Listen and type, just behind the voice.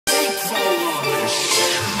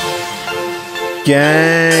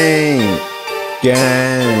Gang,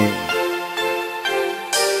 gang.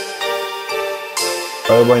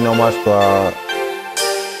 Everybody know my squad.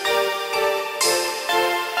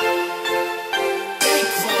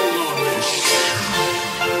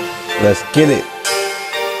 Let's get it.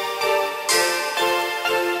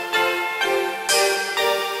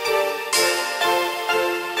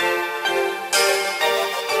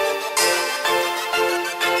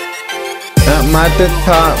 I'm at the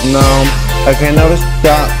top now, I can never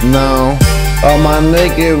stop now. All my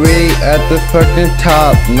niggery at the fucking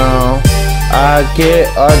top now. I get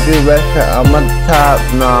all the rest, I'm at the top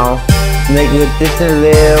now. Nigga, this a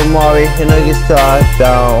little Maury, he no get started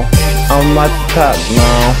down. I'm at the top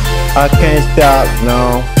now, I can't stop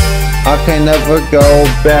now. I can never go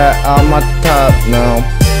back, I'm at the top now.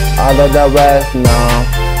 I love that rest now,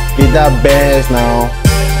 get that bands now.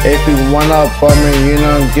 If you wanna fuck me, you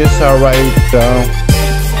know, get alright though.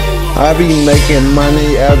 I be making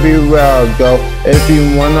money everywhere I go. If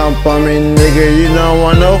you wanna fuck me, nigga, you don't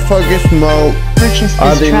want no fucking smoke.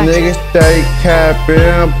 All these niggas stay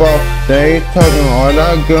capping, but they talking all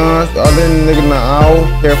that guns. All these niggas not out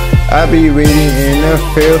here. I be reading in the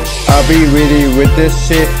field, I be reading with this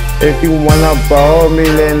shit. If you wanna ball me,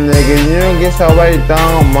 little nigga, you don't get alright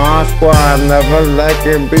down. My squad never like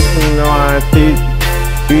it, bitch, you know I teach.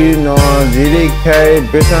 You know I'm GDK,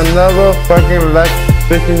 bitch, I never fucking like,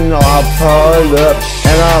 bitch, you know I pulled up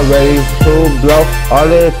and I'm ready to blow. All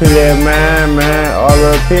the people, man, all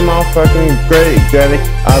the team, I'm fucking great, granny.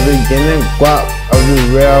 I be getting guap, I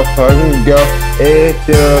be real fucking girl. It's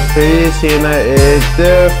the free, it's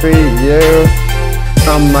the free, yeah.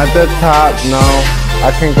 I'm at the top now,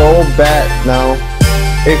 I can go back now.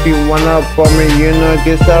 If you wanna fuck me, you know,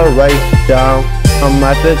 get right down. I'm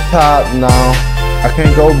at the top now, I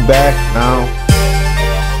can't go back now.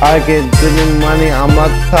 I get the money, I'm on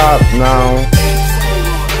top now.